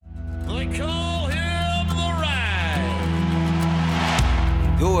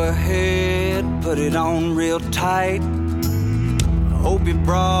your head, put it on real tight. Hope you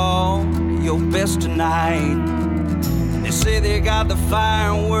brought your best tonight. They say they got the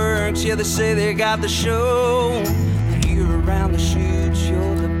fireworks, yeah, they say they got the show. You're around the shoots,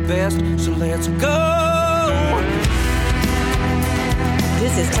 you're the best, so let's go.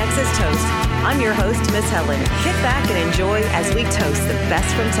 This is Texas Toast. I'm your host, Miss Helen. Kick back and enjoy as we toast the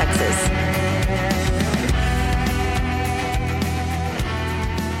best from Texas.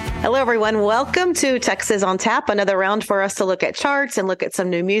 Hello, everyone. Welcome to Texas on Tap, another round for us to look at charts and look at some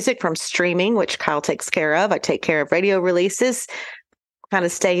new music from streaming, which Kyle takes care of. I take care of radio releases, kind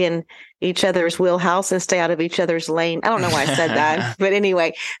of stay in each other's wheelhouse and stay out of each other's lane. I don't know why I said that, but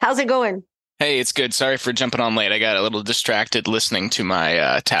anyway, how's it going? Hey, it's good. Sorry for jumping on late. I got a little distracted listening to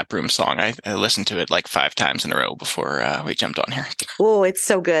my Tap Room song. I listened to it like 5 times in a row before we jumped on here. Oh, it's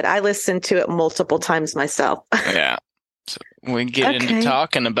so good. I listened to it multiple times myself. Yeah. So we can get into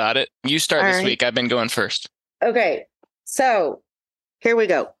talking about it. You start this week. I've been going first. Okay. So here we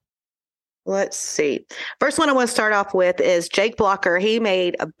go. Let's see. First one I want to start off with is Jake Blocker. He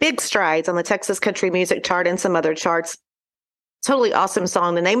made a big strides on the Texas country music chart and some other charts. Totally awesome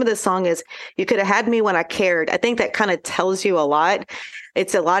song. The name of the song is You Could Have Had Me When I Cared. I think that kind of tells you a lot.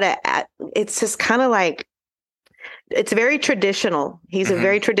 It's just kind of like, it's very traditional. He's a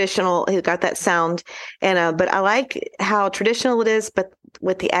very traditional, he's got that sound. And, but I like how traditional it is, but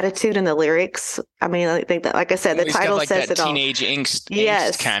with the attitude and the lyrics. I mean, I think that, like I said, the title says it all. Teenage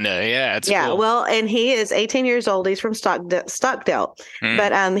angst kind of. Yeah. It's cool. Well, and he is 18 years old. He's from Stockdale.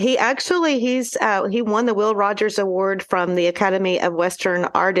 But he won the Will Rogers Award from the Academy of Western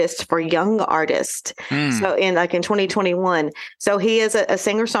Artists for Young Artists. So in 2021. So he is a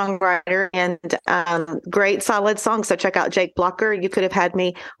singer-songwriter and great solid song. So check out Jake Blocker. You Could Have Had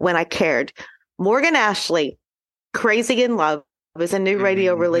Me When I Cared. Morgan Ashley, Crazy in Love, is a new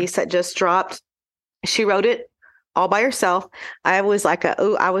radio release that just dropped. She wrote it all by herself. I was like,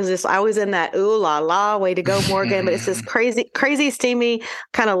 I was in that ooh la la, way to go, Morgan. But it's this crazy, steamy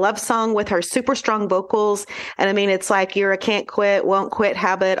kind of love song with her super strong vocals. And I mean, it's like you're a can't quit, won't quit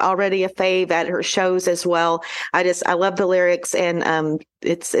habit, already a fave at her shows as well. I love the lyrics, and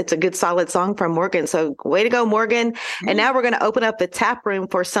it's a good solid song from Morgan. So way to go, Morgan. And now we're going to open up the tap room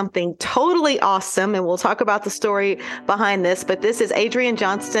for something totally awesome. And we'll talk about the story behind this. But this is Adrian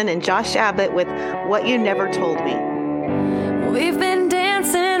Johnston and Josh Abbott with What You Never Told Me. We've been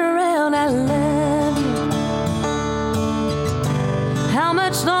dancing around, I love you. How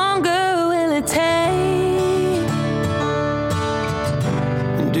much longer will it take?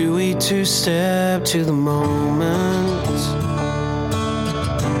 Do we two-step to the moment?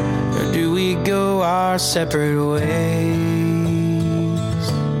 Or do we go our separate ways?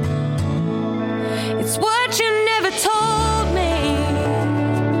 It's what you never told me,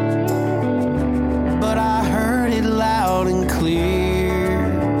 but I heard it loud and clear.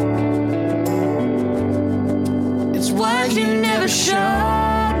 It's what you never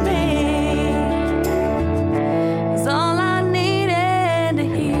showed me, is all I needed to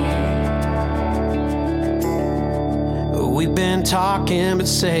hear. We've been talking but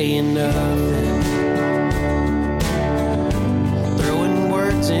saying nothing, throwing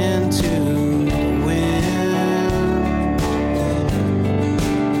words into the wind.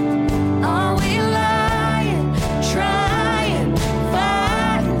 Are we lying, trying,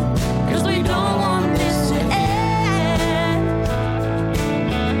 fighting, 'cause we don't want this to end?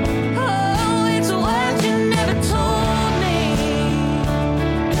 Oh, it's what you never told me,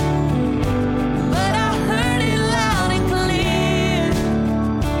 but I heard it loud and clear.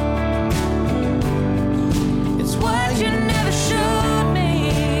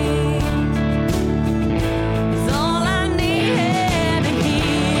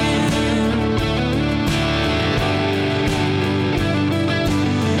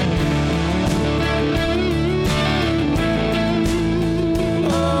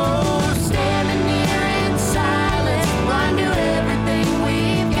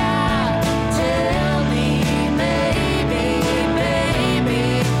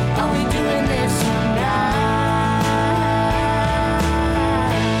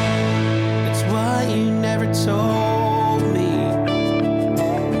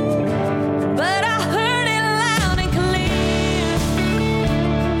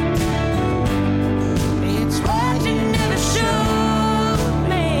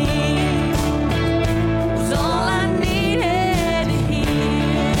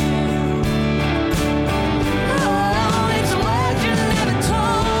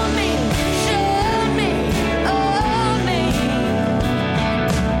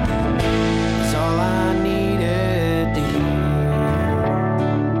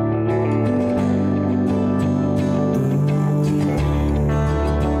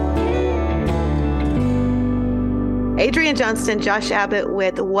 Adrian Johnston, Josh Abbott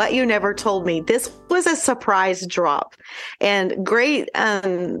with What You Never Told Me. This was a surprise drop. And great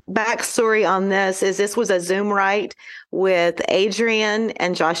backstory on this was a Zoom write with Adrian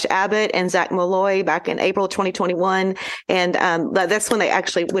and Josh Abbott and Zach Malloy back in April 2021. And that's when they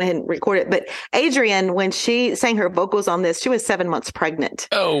actually went ahead and recorded it. But Adrian, when she sang her vocals on this, she was 7 months pregnant.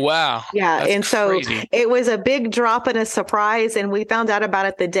 Oh, wow. Yeah. That's and so crazy. it was a big drop and a surprise. And we found out about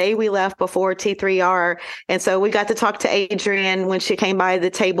it the day we left before T3R. And so we got to talk to Adrian when she came by the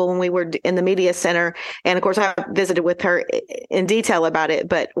table when we were in the media center. And of course, I visited with her in detail about it.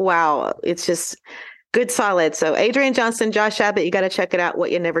 But wow, it's just good, solid. So Adrian Johnston, Josh Abbott, you got to check it out.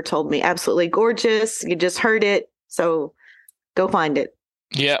 What You Never Told Me. Absolutely gorgeous. You just heard it. So go find it.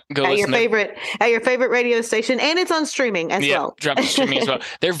 Yeah, go at listen your favorite radio station, and it's on streaming as well. Drop the streaming as well.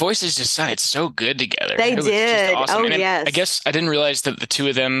 Their voices just sounded so good together. They It was did. just awesome. Oh, And yes. I guess I didn't realize that the two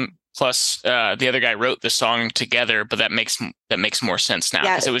of them plus the other guy wrote the song together, but that makes more sense now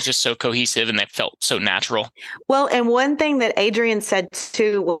because it was just so cohesive and they felt so natural. Well, and one thing that Adrian said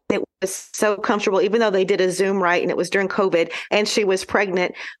too, it was so comfortable, even though they did a Zoom write and it was during COVID and she was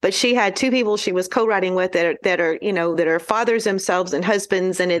pregnant, but she had two people she was co-writing with that are fathers themselves and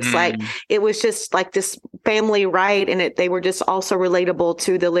husbands. And it's like, it was just like this family write, and they were just also relatable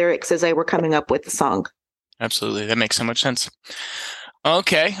to the lyrics as they were coming up with the song. Absolutely. That makes so much sense.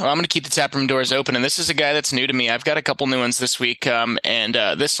 Okay, well, I'm going to keep the taproom doors open, and this is a guy that's new to me. I've got a couple new ones this week, and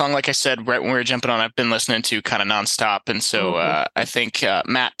this song, like I said, right when we were jumping on, I've been listening to kind of nonstop, and so I think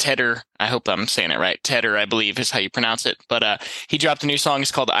Matt Tedder, I hope I'm saying it right, Tedder, I believe is how you pronounce it, but he dropped a new song.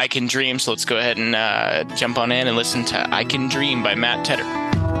 It's called I Can Dream, so let's go ahead and jump on in and listen to I Can Dream by Matt Tedder.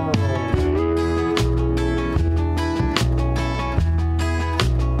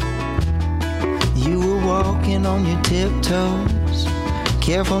 You were walking on your tiptoes,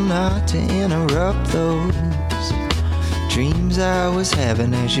 careful not to interrupt those dreams I was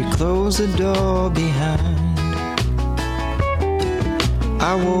having as you closed the door behind.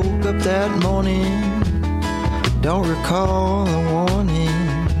 I woke up that morning, don't recall a warning.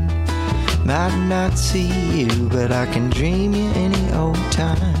 Might not see you, but I can dream you any old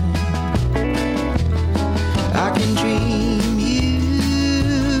time. I can dream you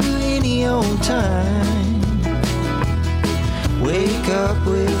any old time. Wake up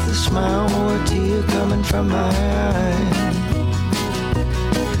with a smile or a tear coming from my eye.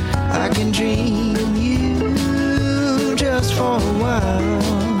 I can dream you just for a while.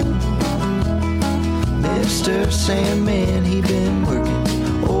 Mr. Sandman, he been working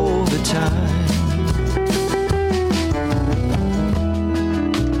overtime.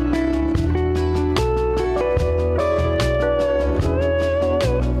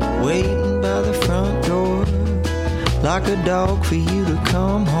 Waiting by the front door like a dog for you to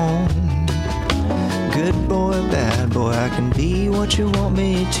come home. Good boy, bad boy, I can be what you want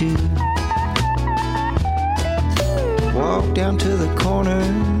me to. Walk down to the corner,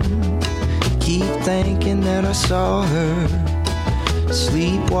 keep thinking that I saw her,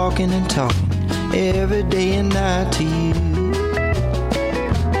 sleepwalking and talking every day and night to you.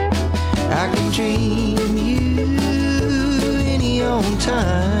 I can dream you any old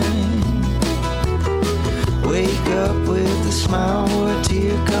time. Wake up with a smile or a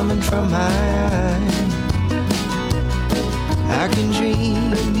tear coming from my eye. I can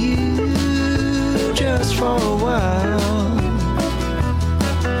dream you just for a while.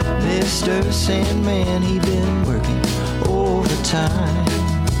 Mr. Sandman, he been working overtime.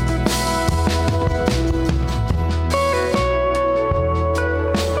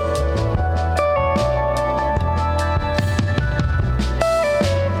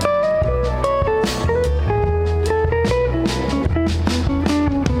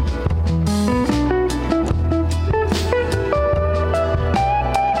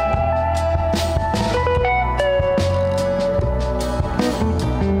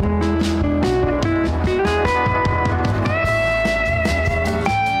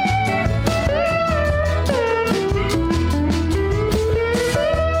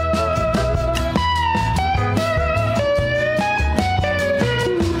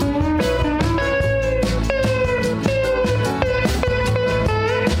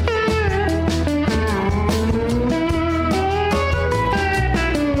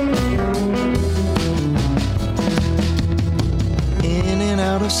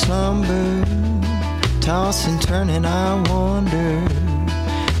 Slumber, toss and turn, and I wonder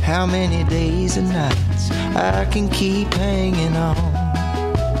how many days and nights I can keep hanging on.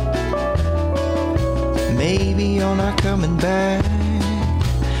 Maybe you're not coming back,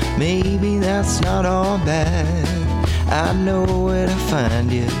 maybe that's not all bad. I know where to find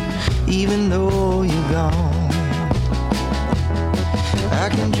you, even though you're gone.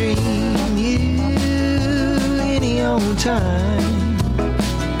 can dream you any old time.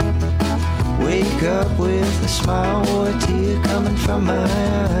 Wake up with a smile or a tear coming from my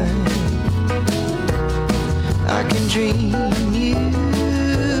eye. I can dream you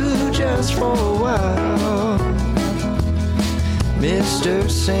just for a while. Mr.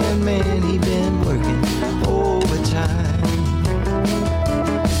 Sandman, he been working overtime.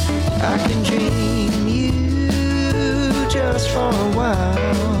 I can dream you just for a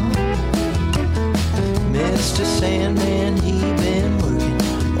while. Mr. Sandman, he been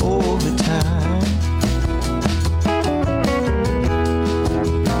working overtime.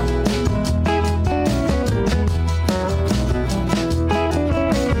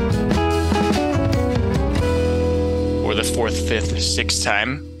 For the fourth, fifth, sixth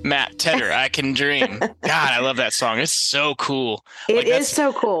time, Matt Tedder, I Can Dream. God, I love that song. It's so cool. It is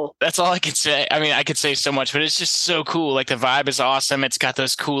so cool. That's all I can say. I mean, I could say so much, but it's just so cool. Like the vibe is awesome. It's got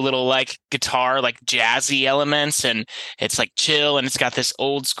those cool little like guitar, like jazzy elements, and it's like chill, and it's got this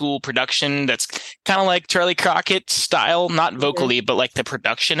old school production that's kind of like Charlie Crockett style, not vocally, but like the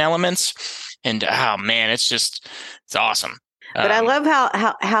production elements. And oh man, it's awesome. But I love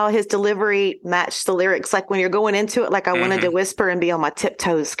how his delivery matched the lyrics. Like when you're going into it, like I wanted to whisper and be on my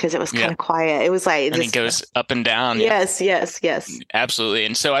tiptoes because it was kind of quiet. It was like, and he goes up and down. Yes, yes, absolutely.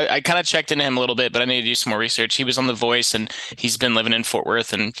 And so I kind of checked into him a little bit, but I need to do some more research. He was on The Voice, and he's been living in Fort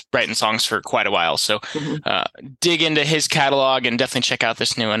Worth and writing songs for quite a while. So dig into his catalog and definitely check out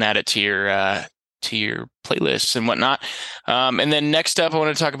this new one. Add it to your playlists and whatnot. And then next up, I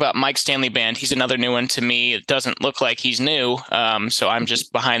want to talk about Mike Stanley Band. He's another new one to me. It doesn't look like he's new. So I'm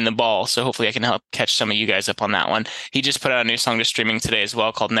just behind the ball. So hopefully I can help catch some of you guys up on that one. He just put out a new song to streaming today as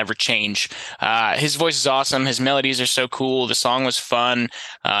well called Never Change. His voice is awesome. His melodies are so cool. The song was fun.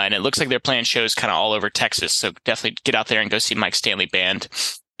 And it looks like they're playing shows kind of all over Texas. So definitely get out there and go see Mike Stanley Band.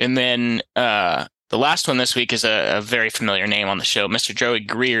 And then, the last one this week is a very familiar name on the show. Mr. Joey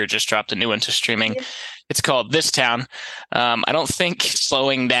Greer just dropped a new one to streaming. Yeah. It's called This Town. I don't think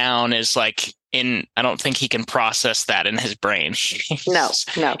slowing down is like I don't think he can process that in his brain. No.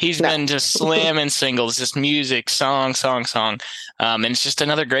 He's been just slamming singles, just music, song. And it's just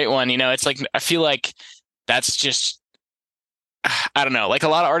another great one. You know, it's like, I feel like that's just, I don't know, like a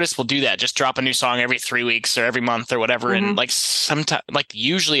lot of artists will do that, just drop a new song every 3 weeks or every month or whatever. And like sometimes, like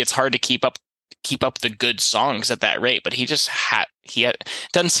usually it's hard to keep up the good songs at that rate, but he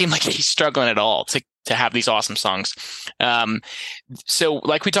doesn't seem like he's struggling at all to have these awesome songs. So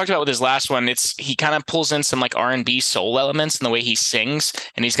like we talked about with his last one, he kind of pulls in some like R&B soul elements in the way he sings,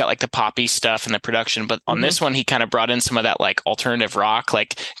 and he's got like the poppy stuff and the production. But on this one, he kind of brought in some of that like alternative rock,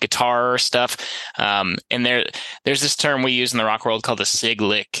 like guitar stuff. And there's this term we use in the rock world called the sig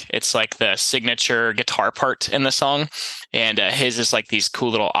lick. It's like the signature guitar part in the song. And his is like these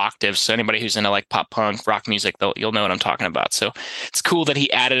cool little octaves. So anybody who's into like pop punk rock music, you'll know what I'm talking about. So it's cool that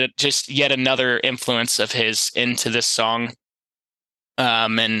he added just yet another influence of his into this song.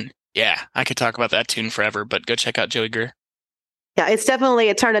 And yeah, I could talk about that tune forever, but go check out Joey Greer. Yeah, it's definitely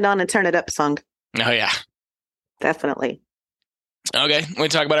a turn it on and turn it up song. Oh yeah, definitely. Okay, we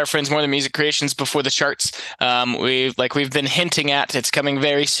talk about our friends More Than Music Creations before the charts. We've been hinting at, it's coming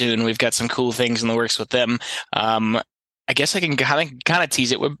very soon. We've got some cool things in the works with them. I guess I can kind of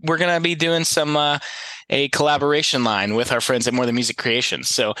tease it. We're going to be doing some a collaboration line with our friends at More Than Music Creations.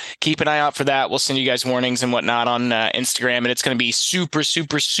 So keep an eye out for that. We'll send you guys warnings and whatnot on Instagram, and it's going to be super,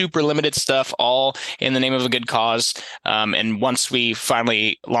 super, super limited stuff, all in the name of a good cause. And once we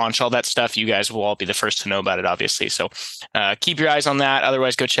finally launch all that stuff, you guys will all be the first to know about it, obviously. So keep your eyes on that.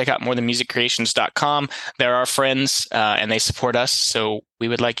 Otherwise, go check out morethanmusiccreations.com. They're our friends, and they support us. So we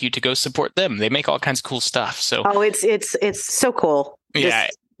would like you to go support them. They make all kinds of cool stuff. So it's so cool. Yeah.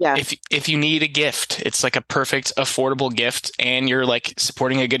 If you need a gift, it's like a perfect affordable gift, and you're like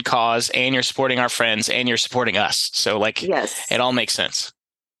supporting a good cause, and you're supporting our friends, and you're supporting us. So like, yes, it all makes sense.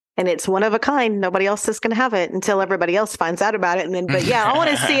 And it's one of a kind. Nobody else is going to have it until everybody else finds out about it. And then, but yeah, I want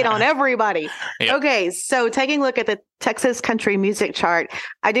to see it on everybody. Yep. Okay. So taking a look at the Texas country music chart,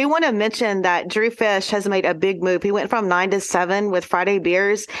 I do want to mention that Drew Fish has made a big move. He went from 9 to 7 with Friday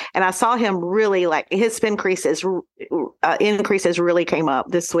Beers. And I saw him really like his increases really came up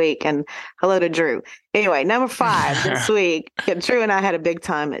this week. And hello to Drew. Anyway, number 5 this week. Drew and I had a big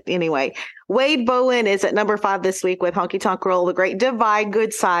time. Anyway, Wade Bowen is at number 5 this week with Honky Tonk Roll. The Great Divide,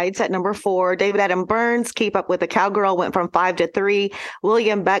 Good Sides at number 4. David Adam Burns, Keep Up with the Cowgirl, went from 5 to 3.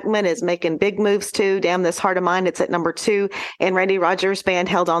 William Beckman is making big moves too. Damn This Heart of Mine, it's at number 2. And Randy Rogers Band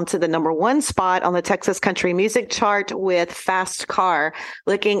held on to the number 1 spot on the Texas Country Music Chart with Fast Car.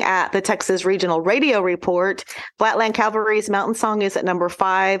 Looking at the Texas Regional Radio Report, Flatland Cavalry's Mountain Song is at number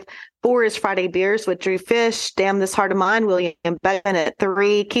 5. 4 is Friday Beers with Drew Fish. Damn This Heart of Mine, William Beckman at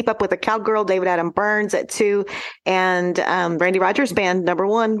 3. Keep Up with the Cowgirl, David Adam Burns at 2. And Randy Rogers Band, number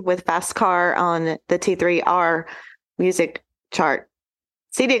 1 with Fast Car on the T3R music chart.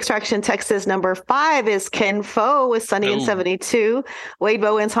 CD Extraction Texas, number 5 is Ken Fo with Sunny and 72. Wade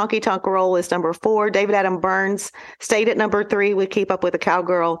Bowen's Honky Tonk Roll is number 4. David Adam Burns stayed at number 3 with Keep Up with the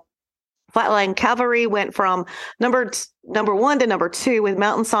Cowgirl. Flatland Cavalry went from number 1 to number 2 with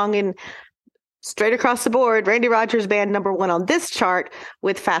Mountain Song, and straight across the board, Randy Rogers Band number 1 on this chart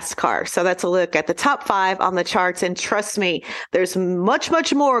with Fast Car. So that's a look at the top 5 on the charts. And trust me, there's much,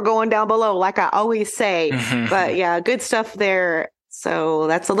 much more going down below, like I always say. But yeah, good stuff there. So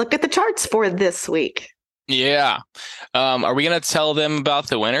that's a look at the charts for this week. Yeah. Are we going to tell them about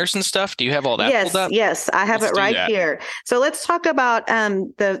the winners and stuff? Do you have all that pulled up? Yes, I have it right here. So let's talk about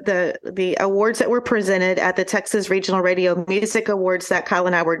the awards that were presented at the Texas Regional Radio Music Awards that Kyle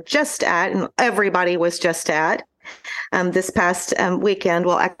and I were just at, and everybody was just at this past weekend.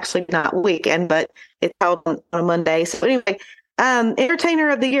 Well, actually not weekend, but it's held on a Monday. So anyway, Entertainer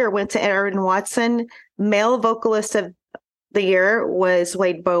of the Year went to Aaron Watson. Male Vocalist of the Year was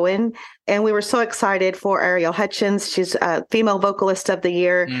Wade Bowen, and we were so excited for Ariel Hutchins. She's a Female Vocalist of the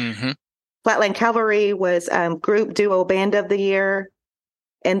Year. Flatland Cavalry was Group Duo Band of the Year.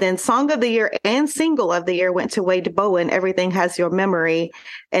 And then Song of the Year and Single of the Year went to Wade Bowen, Everything Has Your Memory.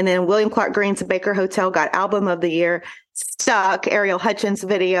 And then William Clark Green's Baker Hotel got Album of the Year. Stuck, Ariel Hutchins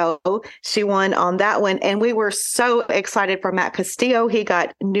video. She won on that one. And we were so excited for Matt Castillo. He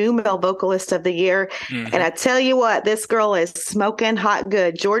got New Male Vocalist of the Year. And I tell you what, this girl is smoking hot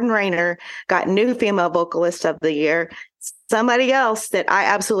good. Jordan Rayner got New Female Vocalist of the Year. Somebody else that I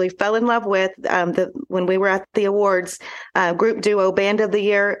absolutely fell in love with when we were at the awards, Group Duo Band of the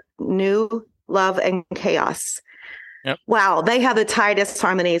Year, New Love and Chaos. Yep. Wow, they have the tightest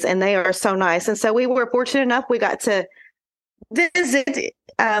harmonies and they are so nice. And so we were fortunate enough, we got to visit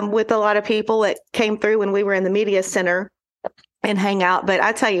with a lot of people that came through when we were in the media center and hang out. But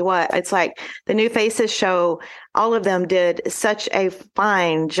I tell you what, it's like the New Faces show, all of them did such a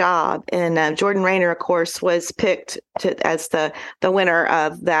fine job. And Jordan Rayner, of course, was picked as the winner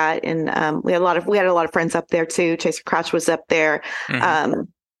of that. And we had a lot of friends up there too. Chaser Crouch was up there.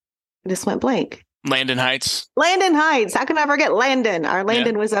 Just went blank. Landon Heights. How can I forget Landon? Our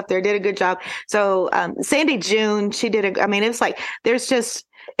Landon was up there, did a good job. So Sandy June, she did it's like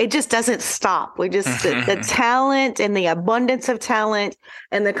it just doesn't stop. We just the talent and the abundance of talent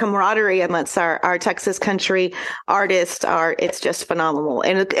and the camaraderie amongst our Texas country artists it's just phenomenal.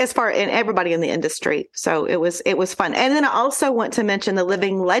 And and everybody in the industry. So it was fun. And then I also want to mention the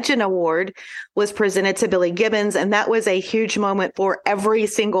Living Legend Award was presented to Billy Gibbons. And that was a huge moment for every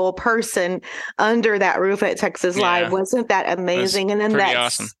single person under that roof at Texas Live. Wasn't that amazing? And then that's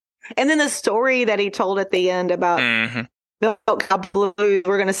awesome. And then the story that he told at the end about Milk Cow Blues,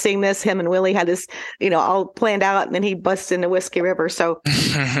 we're going to sing this. Him and Willie had this, all planned out, and then he busts into Whiskey River. So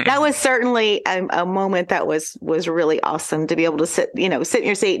that was certainly a moment that was really awesome to be able to sit in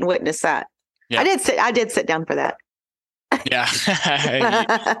your seat and witness that. Yeah. I did sit down for that.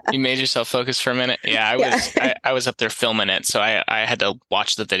 Yeah. you made yourself focus for a minute. Yeah, I was up there filming it, so I had to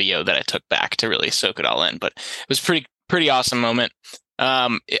watch the video that I took back to really soak it all in. But it was pretty awesome moment.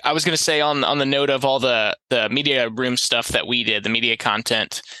 I was going to say on the note of all the media room stuff that we did, the media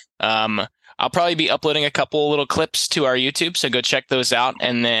content, I'll probably be uploading a couple little clips to our YouTube. So go check those out.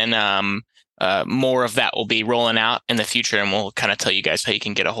 And then more of that will be rolling out in the future. And we'll kind of tell you guys how you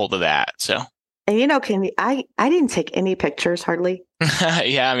can get a hold of that. So. And I didn't take any pictures hardly.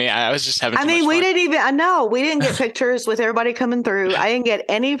 Yeah. I was just having we didn't get pictures with everybody coming through. I didn't get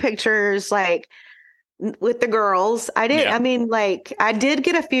any pictures with the girls. I did. Yeah. I did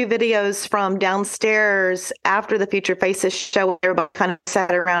get a few videos from downstairs after the Future Faces show where everybody kind of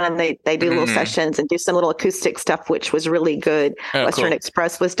sat around and they do little sessions and do some little acoustic stuff, which was really good. Oh, Western cool.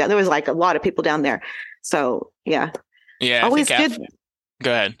 Express was down. There was a lot of people down there. So yeah. Yeah. Always good.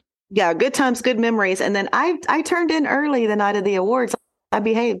 Go ahead. Yeah. Good times, good memories. And then I turned in early the night of the awards. I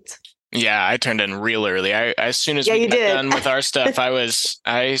behaved. Yeah, I turned in real early. As soon as we got done with our stuff,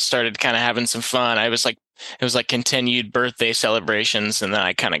 I started kind of having some fun. I was it was like continued birthday celebrations, and then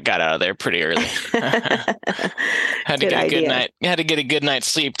I kind of got out of there pretty early. Had to get a good night. Had to get a good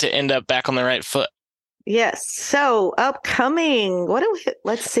night's sleep to end up back on the right foot. Yes. So upcoming,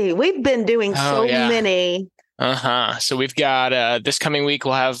 let's see. We've been doing many. So we've got this coming week,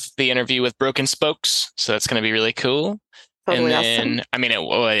 we'll have the interview with Broken Spokes. So that's going to be really cool. Totally and then, awesome. I mean,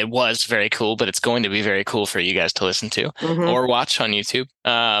 it was very cool, but it's going to be very cool for you guys to listen to or watch on YouTube.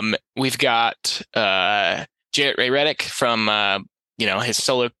 We've got Jarrett Ray Reddick from, his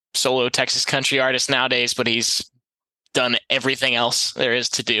solo Texas country artist nowadays, but he's done everything else there is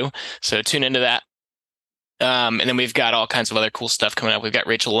to do. So tune into that. And then we've got all kinds of other cool stuff coming up. We've got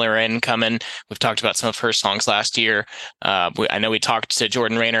Rachel Loren coming. We've talked about some of her songs last year. I know we talked to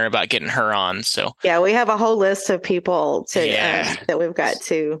Jordan Rayner about getting her on. So yeah, we have a whole list of people that we've got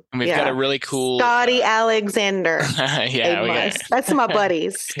to. And we've got a really cool Scotty Alexander. That's my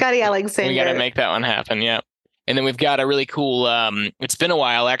buddy, Scotty Alexander. We got to make that one happen. Yeah. And then we've got a really cool, it's been a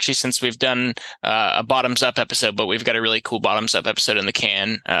while actually since we've done a bottoms up episode, but we've got a really cool bottoms up episode in the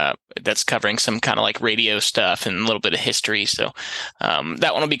can that's covering some kind of like radio stuff and a little bit of history. So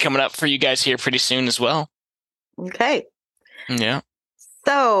that one will be coming up for you guys here pretty soon as well. Okay. Yeah.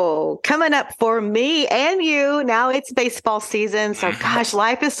 So coming up for me and you, now it's baseball season. So gosh,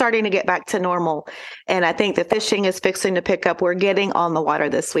 life is starting to get back to normal. And I think the fishing is fixing to pick up. We're getting on the water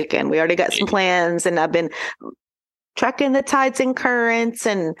this weekend. We already got some plans, and I've been tracking the tides and currents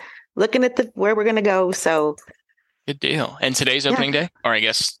and looking at where we're going to go. So good deal. And today's opening day, or I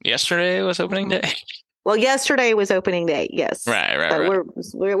guess yesterday was opening day. Well, yesterday was opening day. Yes. Right.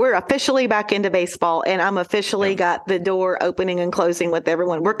 We're officially back into baseball, and I'm officially got the door opening and closing with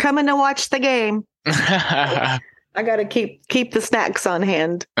everyone. We're coming to watch the game. I got to keep the snacks on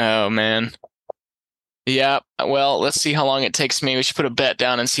hand. Oh man. Yeah. Well, let's see how long it takes me. We should put a bet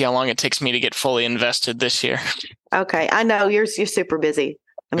down and see how long it takes me to get fully invested this year. Okay. I know you're super busy.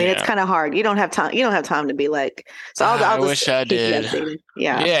 I mean, it's kind of hard. You don't have time. You don't have time to be like. So I wish I did.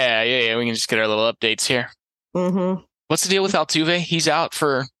 Yeah. We can just get our little updates here. Mm-hmm. What's the deal with Altuve? He's out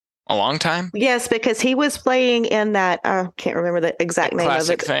for a long time. Yes, because he was playing in that. Can't remember the exact name of it.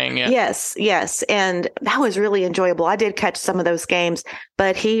 Classic thing. Yeah. Yes, and that was really enjoyable. I did catch some of those games,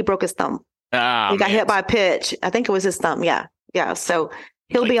 but he broke his thumb. He got hit by a pitch. I think it was his thumb. Yeah. So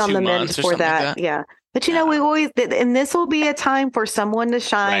he'll be on the mend for that. Like that. Yeah. But, we always, and this will be a time for someone to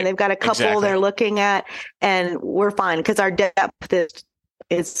shine. Right. They've got a couple they're looking at, and we're fine because our depth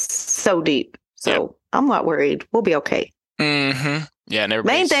is so deep. So I'm not worried. We'll be okay. Mm-hmm. Yeah.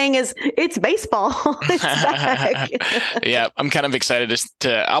 Main thing is it's baseball. It's back. Yeah. I'm kind of excited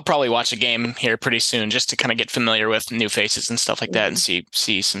I'll probably watch a game here pretty soon just to kind of get familiar with new faces and stuff like that and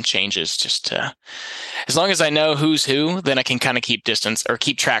see some changes. Just as long as I know who's who, then I can kind of keep distance or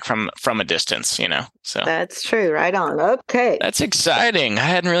keep track from a distance, so that's true. Right on. Okay. That's exciting. I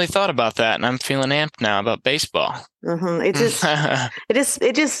hadn't really thought about that, and I'm feeling amped now about baseball. Mm-hmm.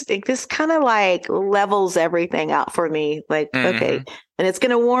 It just kind of like levels everything out for me. Like, okay. And it's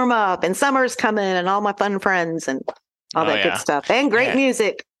going to warm up, and summer's coming, and all my fun friends and all that good stuff, and great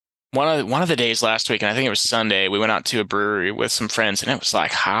music. One of the days last week, and I think it was Sunday, we went out to a brewery with some friends, and it was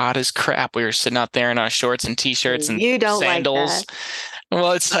like hot as crap. We were sitting out there in our shorts and t-shirts and sandals. Like that.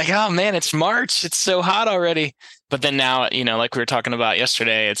 Well, it's like, oh man, it's March. It's so hot already. But then now, like we were talking about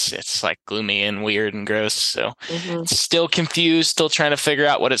yesterday, it's like gloomy and weird and gross. So still confused, still trying to figure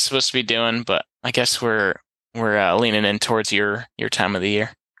out what it's supposed to be doing. But I guess we're leaning in towards your time of the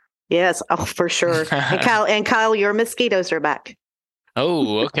year. Yes. Oh, for sure. And Kyle, your mosquitoes are back.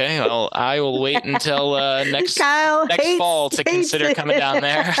 Oh, okay. Well, I will wait until next fall to consider coming down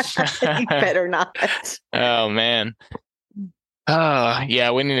there. You better not. Oh man.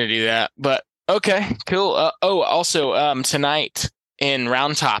 Yeah, we need to do that. But okay, cool. Also, tonight in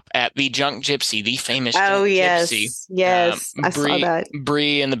Round Top at the Junk Gypsy, the famous Junk Gypsy. Yes, I saw that.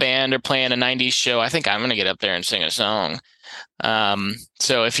 Bree and the band are playing a 90s show. I think I'm going to get up there and sing a song.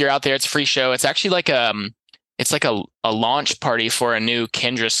 So if you're out there, it's a free show. It's actually like it's like a launch party for a new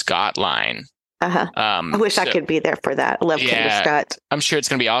Kendra Scott line. I wish I could be there for that. I love Kendra Scott. I'm sure it's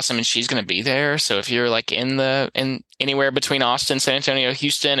going to be awesome, and she's going to be there. So if you're like in anywhere between Austin, San Antonio,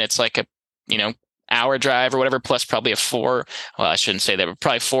 Houston, it's like a hour drive or whatever, plus probably I shouldn't say that, but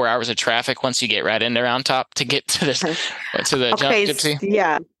probably 4 hours of traffic once you get right into Round Top to get to the Junk Gypsy.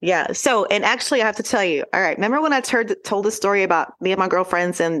 Yeah. So, and actually I have to tell you, all right, remember when I told the story about me and my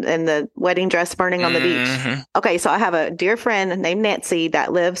girlfriends and the wedding dress burning on the beach? Okay. So I have a dear friend named Nancy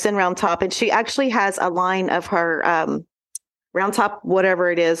that lives in Round Top, and she actually has a line of her, round top, whatever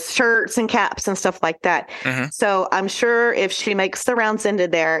it is, shirts and caps and stuff like that. So I'm sure if she makes the rounds into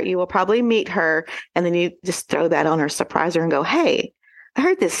there, you will probably meet her, and then you just throw that on her, surprise her, and go, "Hey, I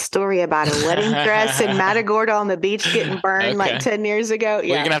heard this story about a wedding dress in Matagorda on the beach getting burned like 10 years ago." Well,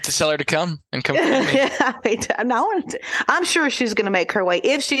 you're going to have to tell her to come and come. Yeah, I'm sure she's going to make her way.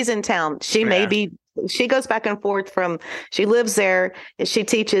 If she's in town, she may be. She goes back and forth she lives there and she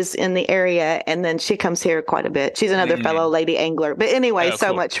teaches in the area, and then she comes here quite a bit. She's another fellow lady angler. But anyway,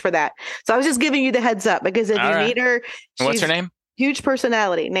 so much for that. So I was just giving you the heads up, because if you meet her, what's her name? Huge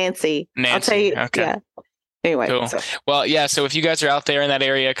personality, Nancy. I'll tell you. Okay. Yeah. Anyway, cool. Well, yeah. So if you guys are out there in that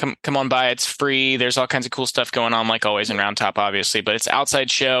area, come on by. It's free. There's all kinds of cool stuff going on, like always in Round Top, obviously. But it's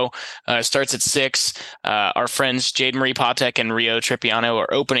outside show. Starts at 6. Our friends Jade Marie Patek and Rio Tripiano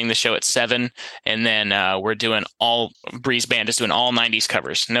are opening the show at 7, and then we're doing Breeze Band is doing all 90s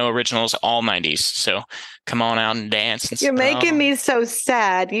covers, no originals, all 90s. So come on out and dance. And You're making me so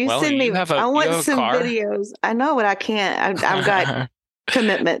sad. I want some videos. I know, but I can't. I've got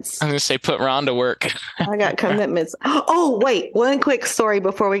commitments. I'm going to say put Ron to work. I got commitments. Oh, wait. One quick story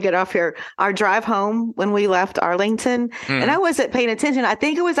before we get off here. Our drive home when we left Arlington, and I wasn't paying attention. I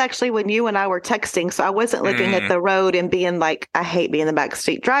think it was actually when you and I were texting, so I wasn't looking at the road and being like, I hate being the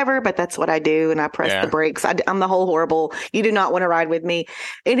backseat driver, but that's what I do, and I press the brakes. I'm the whole horrible, you do not want to ride with me.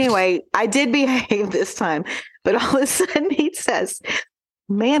 Anyway, I did behave this time, but all of a sudden he says,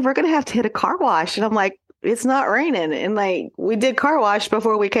 "Man, we're going to have to hit a car wash." And I'm like, "It's not raining." And like, we did car wash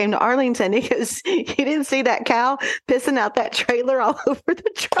before we came to Arlington. He goes, "You didn't see that cow pissing out that trailer all over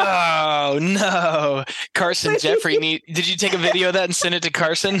the truck?" Oh no. Carson Jeffrey, did you take a video of that and send it to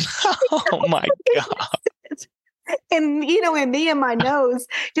Carson? Oh my God. And and me and my nose,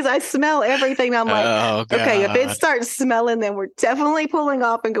 because I smell everything. I'm like, okay, if it starts smelling, then we're definitely pulling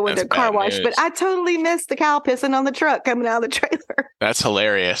off and going to car wash. But I totally missed the cow pissing on the truck coming out of the trailer. That's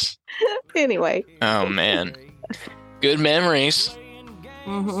hilarious. Anyway. Oh man, good memories.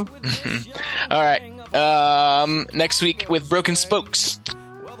 All right. Next week with Broken Spokes.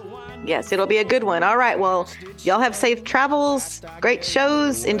 Yes, it'll be a good one. All right. Well, y'all have safe travels, great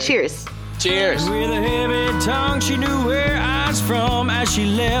shows, and cheers. Cheers. With a heavy tongue, she knew where I was from. As she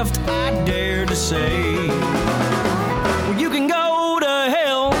left, I dared to say, well, you can go to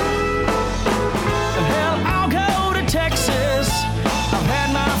hell. Hell, I'll go to Texas. I've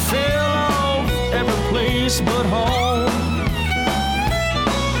had my fill of every place but home.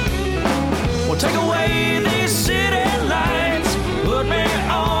 Well, take away